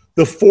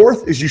 The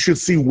fourth is you should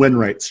see win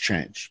rates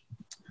change.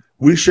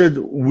 We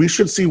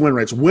should see win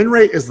rates. Win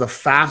rate is the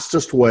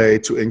fastest way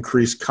to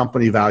increase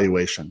company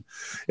valuation.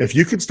 If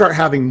you could start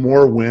having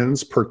more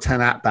wins per 10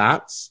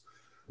 at-bats,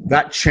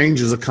 that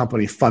changes a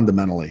company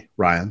fundamentally,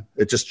 Ryan.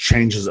 It just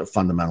changes it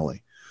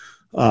fundamentally.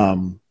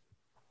 And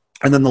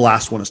then the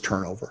last one is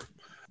turnover.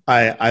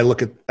 I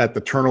look at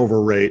the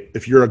turnover rate.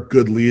 If you're a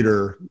good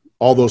leader,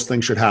 all those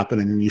things should happen,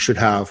 and you should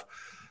have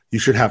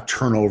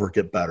turnover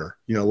get better.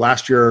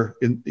 Last year,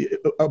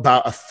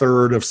 about a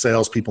third of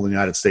salespeople in the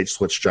United States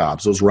switched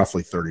jobs. It was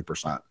roughly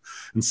 30%.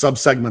 In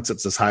subsegments,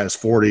 it's as high as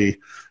 40.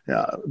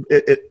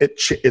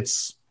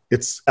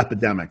 It's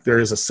epidemic. There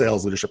is a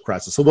sales leadership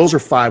crisis. So those are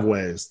 5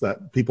 ways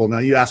that people. Now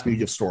you ask me to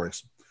give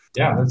stories.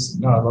 Yeah,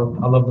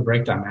 I love the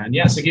breakdown, man.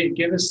 Yeah, so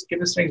give us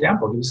an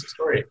example. Give us a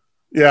story.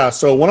 Yeah,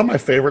 so one of my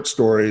favorite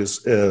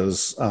stories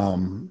is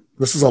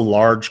this is a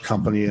large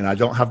company, and I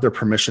don't have their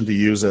permission to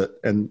use it,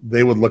 and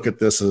they would look at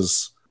this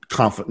as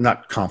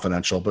not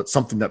confidential, but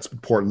something that's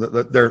important.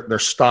 That their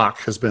stock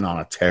has been on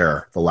a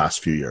tear the last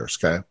few years.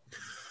 Okay,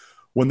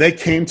 when they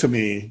came to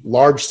me,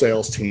 large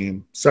sales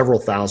team, several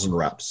thousand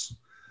reps.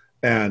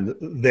 And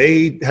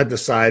they had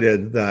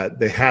decided that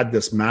they had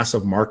this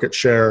massive market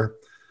share.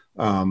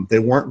 They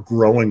weren't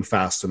growing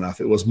fast enough.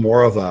 It was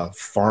more of a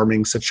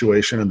farming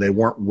situation, and they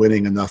weren't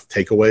winning enough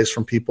takeaways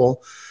from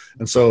people.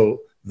 And so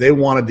they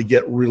wanted to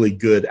get really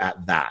good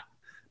at that.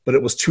 But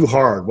it was too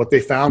hard. What they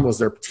found was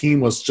their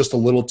team was just a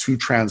little too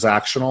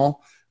transactional,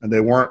 and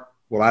they weren't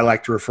what I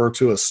like to refer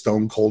to as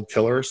stone cold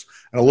killers.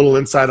 And a little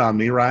insight on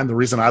me, Ryan, the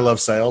reason I love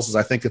sales is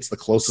I think it's the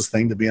closest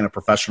thing to being a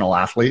professional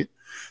athlete,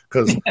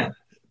 because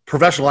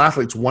professional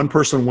athletes, one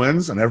person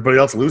wins and everybody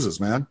else loses,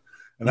 man.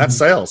 And that's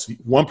sales.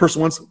 One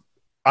person wins.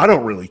 I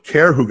don't really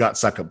care who got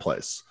second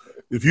place.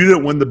 If you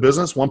didn't win the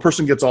business, one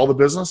person gets all the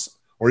business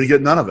or you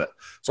get none of it.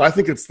 So I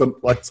think it's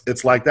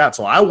like that.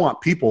 So I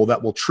want people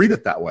that will treat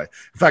it that way.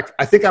 In fact,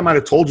 I think I might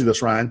have told you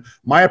this, Ryan.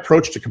 My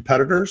approach to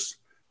competitors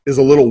is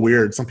a little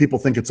weird. Some people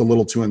think it's a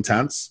little too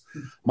intense.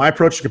 My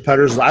approach to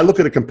competitors is I look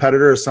at a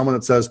competitor as someone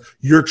that says,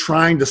 you're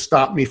trying to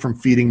stop me from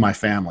feeding my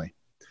family.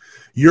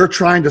 You're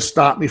trying to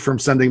stop me from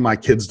sending my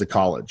kids to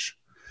college.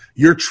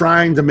 You're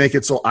trying to make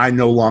it so I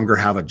no longer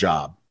have a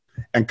job.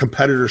 And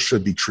competitors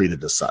should be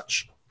treated as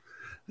such.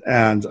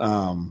 And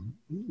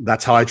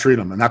that's how I treat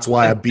them. And that's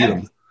why I beat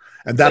them.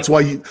 And that's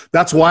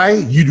why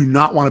you do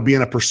not want to be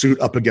in a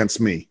pursuit up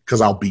against me, because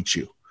I'll beat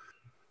you.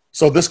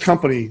 So this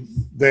company,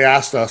 they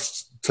asked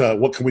us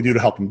what can we do to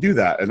help them do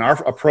that? And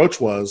our approach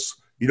was,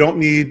 you don't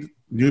need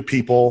new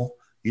people.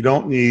 You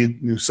don't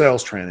need new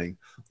sales training.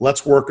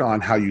 Let's work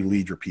on how you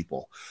lead your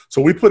people.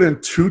 So we put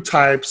in 2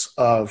 types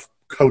of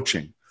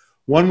coaching.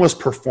 One was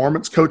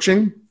performance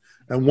coaching,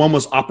 and one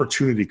was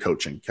opportunity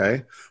coaching,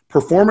 okay?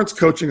 Performance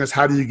coaching is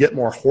how do you get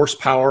more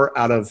horsepower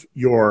out of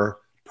your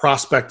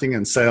prospecting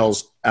and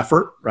sales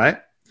effort, right?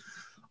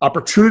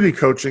 Opportunity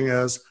coaching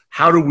is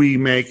how do we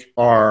make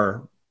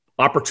our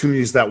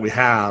opportunities that we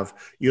have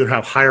either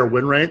have higher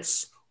win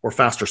rates or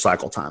faster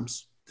cycle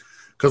times.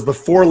 Because the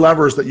 4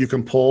 levers that you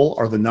can pull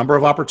are the number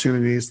of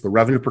opportunities, the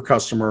revenue per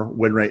customer,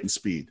 win rate, and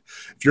speed.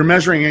 If you're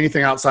measuring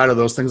anything outside of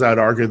those things, I'd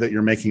argue that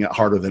you're making it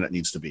harder than it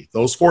needs to be.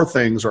 Those 4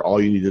 things are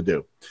all you need to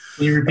do.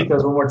 Can you repeat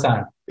those one more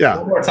time? Yeah.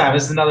 One more time.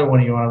 This is another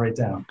one you want to write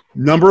down.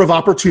 Number of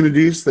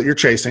opportunities that you're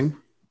chasing,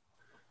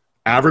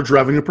 average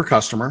revenue per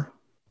customer,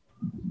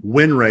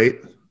 win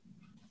rate,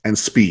 and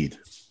speed.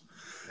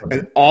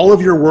 And all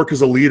of your work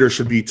as a leader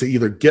should be to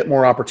either get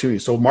more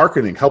opportunities. So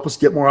marketing, help us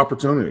get more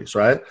opportunities,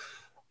 right?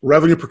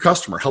 Revenue per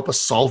customer, help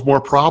us solve more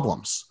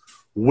problems.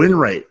 Win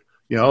rate,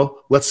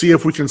 let's see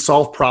if we can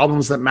solve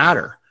problems that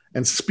matter.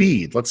 And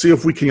speed, let's see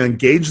if we can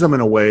engage them in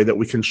a way that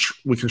we can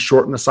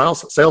shorten the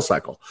sales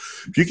cycle.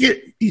 If you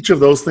get each of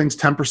those things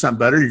 10%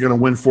 better, you're going to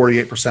win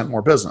 48%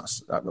 more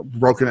business.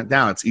 Broken it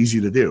down, it's easy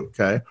to do,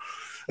 okay?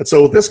 And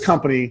so with this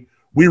company,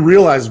 we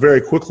realized very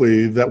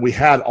quickly that we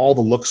had all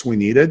the looks we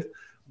needed.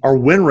 Our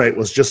win rate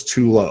was just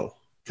too low,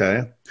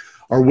 okay?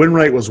 Our win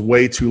rate was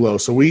way too low.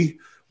 So we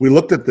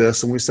looked at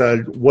this and we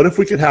said, what if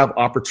we could have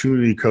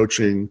opportunity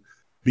coaching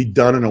be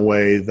done in a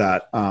way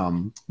that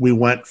we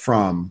went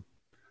from,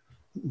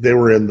 they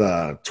were in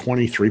the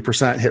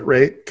 23% hit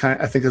rate,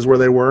 I think is where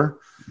they were.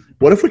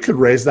 What if we could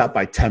raise that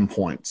by 10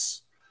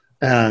 points?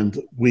 And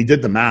we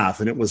did the math,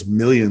 and it was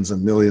millions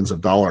and millions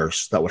of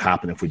dollars that would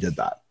happen if we did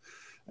that.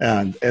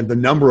 And the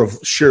number of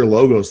sheer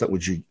logos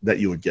that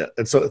you would get.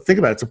 And so think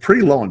about it, it's a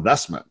pretty low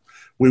investment.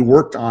 We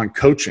worked on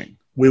coaching.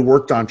 We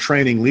worked on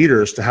training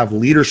leaders to have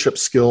leadership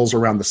skills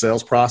around the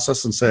sales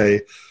process and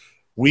say,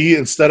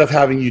 instead of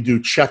having you do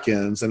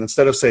check-ins and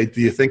instead of say, do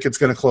you think it's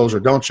going to close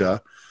or don't you?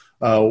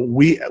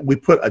 We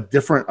put a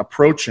different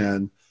approach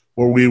in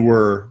where we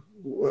were,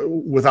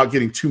 without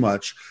getting too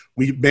much,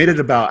 we made it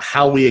about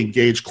how we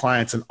engage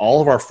clients, and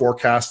all of our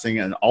forecasting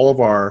and all of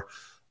our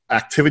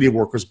activity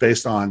work was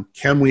based on,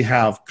 can we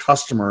have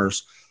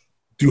customers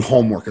do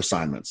homework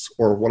assignments,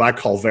 or what I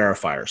call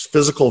verifiers,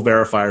 physical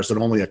verifiers that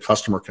only a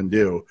customer can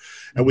do.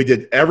 And we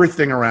did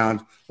everything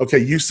around, okay,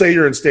 you say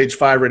you're in stage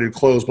 5 ready to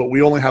close, but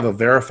we only have a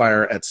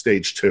verifier at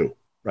stage 2,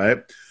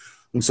 right?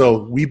 And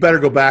so we better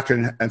go back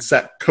and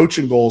set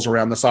coaching goals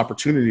around this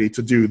opportunity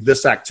to do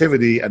this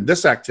activity and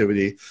this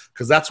activity,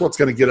 because that's what's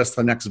going to get us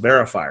the next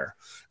verifier.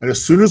 And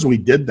as soon as we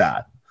did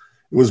that,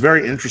 it was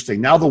very interesting.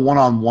 Now the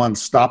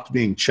one-on-ones stopped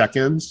being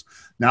check-ins.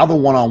 Now the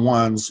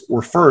one-on-ones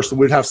were first.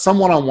 We'd have some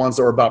one-on-ones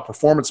that were about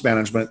performance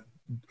management.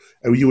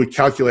 And you would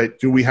calculate,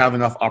 do we have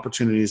enough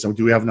opportunities and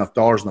do we have enough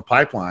dollars in the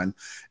pipeline?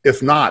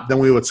 If not, then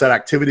we would set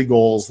activity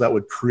goals that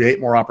would create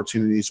more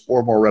opportunities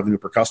or more revenue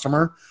per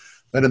customer.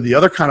 Then in the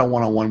other kind of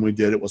one-on-one we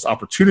did, it was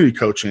opportunity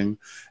coaching.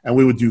 And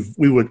we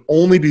would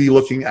only be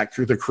looking at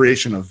the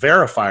creation of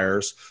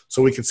verifiers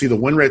so we could see the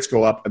win rates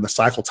go up and the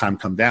cycle time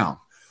come down.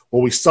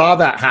 Well, we saw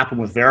that happen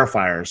with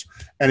verifiers,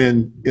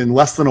 and in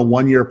less than a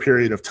 1-year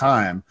period of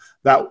time,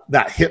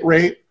 that hit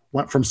rate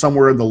went from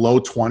somewhere in the low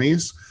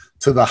 20s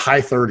to the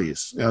high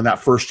 30s. In that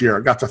first year,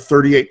 it got to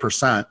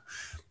 38%.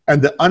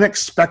 And the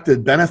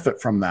unexpected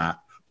benefit from that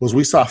was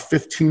we saw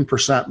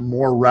 15%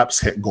 more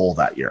reps hit goal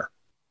that year.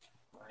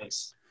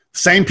 Nice.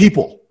 Same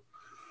people.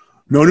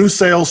 No new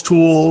sales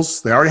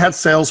tools. They already had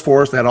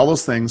Salesforce. They had all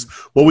those things.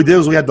 What we did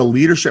was we had the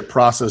leadership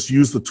process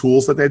use the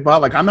tools that they'd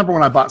bought. Like I remember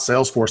when I bought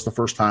Salesforce the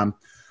first time,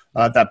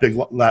 that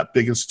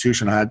big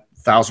institution, I had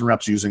 1,000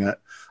 reps using it.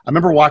 I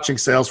remember watching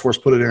Salesforce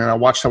put it in, and I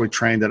watched how we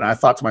trained it, and I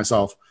thought to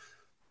myself,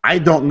 I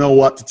don't know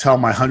what to tell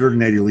my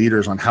 180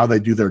 leaders on how they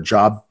do their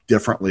job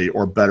differently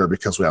or better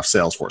because we have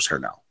Salesforce here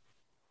now,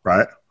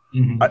 right?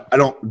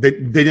 Mm-hmm. They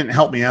didn't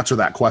help me answer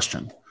that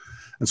question.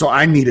 And so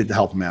I needed to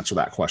help them answer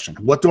that question.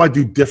 What do I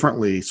do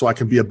differently so I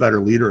can be a better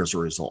leader as a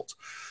result?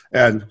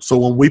 And so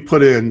when we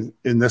put in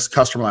this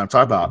customer line I'm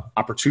talking about,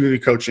 opportunity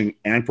coaching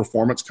and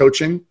performance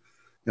coaching,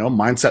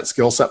 mindset,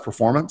 skill set,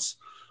 performance,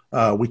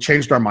 we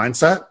changed our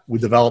mindset. We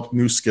developed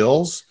new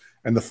skills.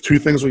 And the two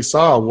things we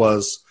saw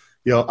was,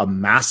 a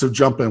massive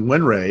jump in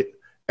win rate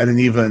and an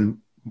even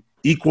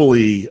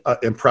equally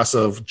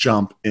impressive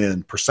jump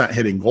in percent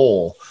hitting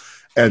goal.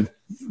 And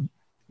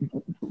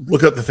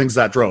look at the things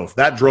that drove.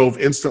 That drove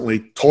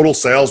instantly. Total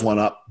sales went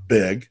up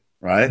big,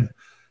 right?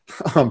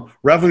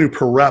 Revenue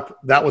per rep,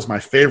 that was my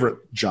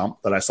favorite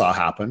jump that I saw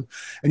happen.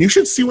 And you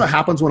should see what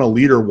happens when a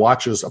leader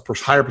watches a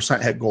higher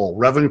percent hit goal,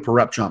 revenue per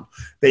rep jump.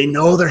 They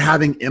know they're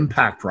having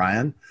impact,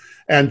 Ryan.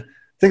 And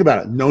think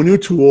about it. No new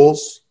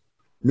tools,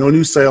 no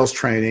new sales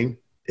training.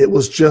 It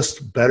was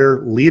just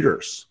better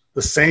leaders.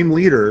 The same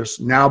leaders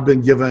now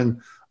been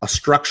given a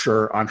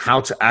structure on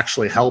how to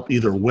actually help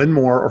either win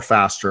more or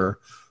faster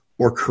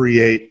or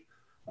create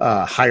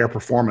higher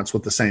performance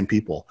with the same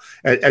people.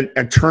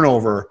 And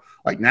turnover.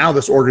 Like now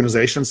this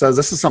organization says,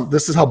 this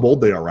is how bold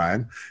they are,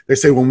 Ryan. They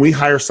say, when we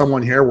hire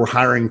someone here, we're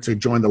hiring to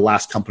join the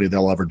last company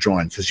they'll ever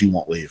join because you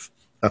won't leave.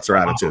 That's their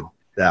attitude. Wow.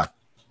 Yeah.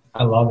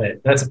 I love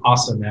it. That's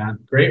awesome, man.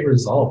 Great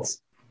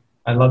results.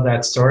 I love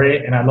that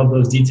story, and I love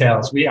those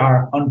details. We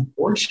are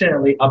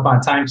unfortunately up on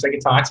time, because I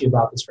could talk to you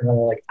about this for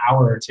another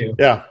hour or two.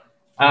 Yeah.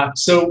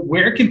 So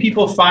where can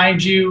people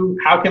find you?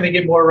 How can they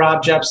get more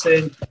Rob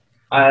Jeppsen?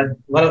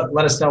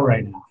 Let us know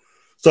right now.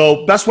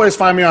 So best way is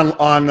find me on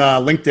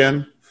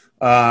LinkedIn.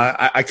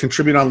 I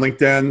contribute on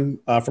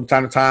LinkedIn from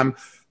time to time.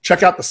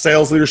 Check out the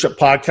Sales Leadership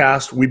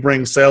Podcast. We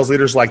bring sales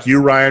leaders like you,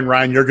 Ryan.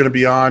 Ryan, you're going to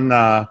be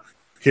on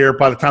here.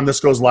 By the time this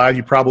goes live,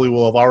 you probably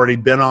will have already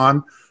been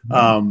on.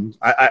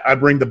 I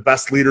bring the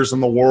best leaders in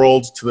the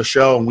world to the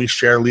show, and we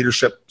share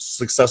leadership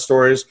success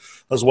stories,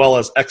 as well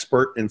as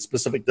expert in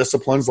specific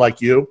disciplines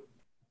like you.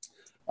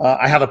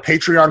 I have a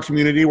Patreon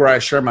community where I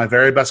share my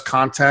very best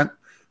content.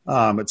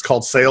 It's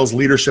called Sales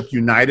Leadership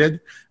United.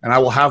 And I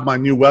will have my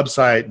new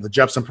website, the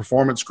Jeppsen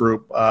Performance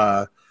Group,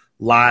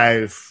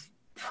 live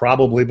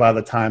probably by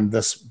the time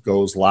this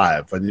goes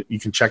live. And you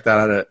can check that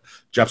out at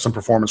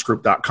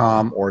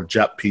jeppsenperformancegroup.com or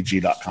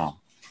jeppg.com.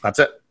 That's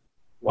it.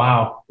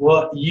 Wow.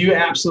 Well, you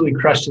absolutely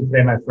crushed it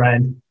today, my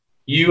friend.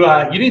 You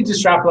didn't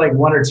just drop like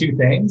one or two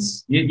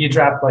things. You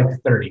dropped like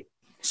 30.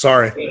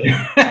 Sorry.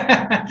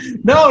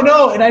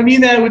 No. And I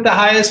mean that with the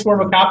highest form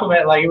of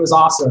compliment. Like, it was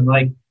awesome.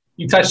 Like,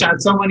 you touched on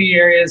so many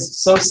areas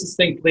so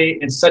succinctly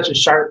in such a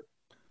sharp,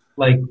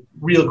 like,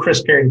 real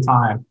crisp period of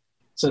time.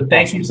 So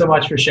thank you so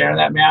much for sharing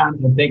that, man.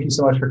 And thank you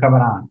so much for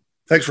coming on.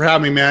 Thanks for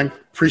having me, man.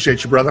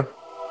 Appreciate you, brother.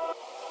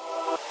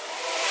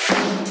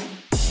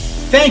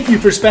 Thank you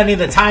for spending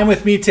the time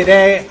with me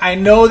today. I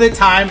know that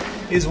time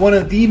is one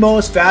of the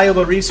most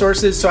valuable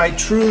resources, so I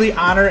truly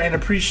honor and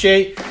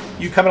appreciate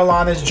you coming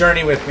along this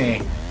journey with me.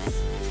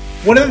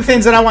 One of the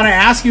things that I want to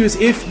ask you is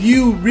if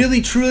you really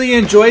truly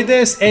enjoyed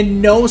this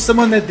and know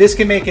someone that this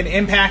can make an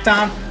impact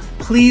on,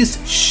 please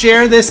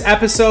share this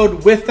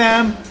episode with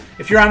them.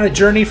 If you're on a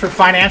journey for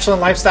financial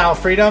and lifestyle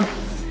freedom,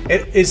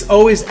 it is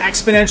always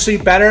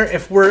exponentially better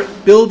if we're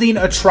building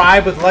a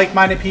tribe with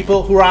like-minded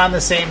people who are on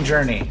the same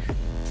journey.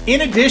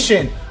 In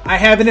addition, I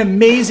have an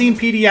amazing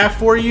PDF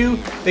for you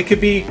that could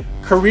be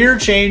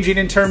career-changing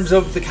in terms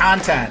of the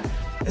content.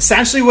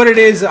 Essentially what it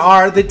is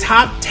are the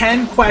top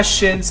 10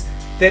 questions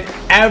that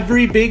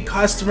every big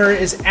customer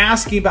is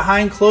asking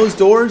behind closed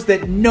doors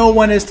that no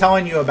one is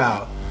telling you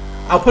about.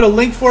 I'll put a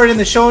link for it in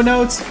the show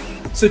notes,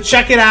 so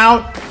check it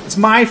out. It's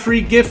my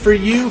free gift for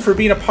you for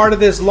being a part of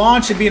this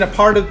launch and being a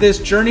part of this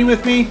journey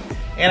with me,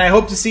 and I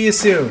hope to see you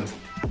soon.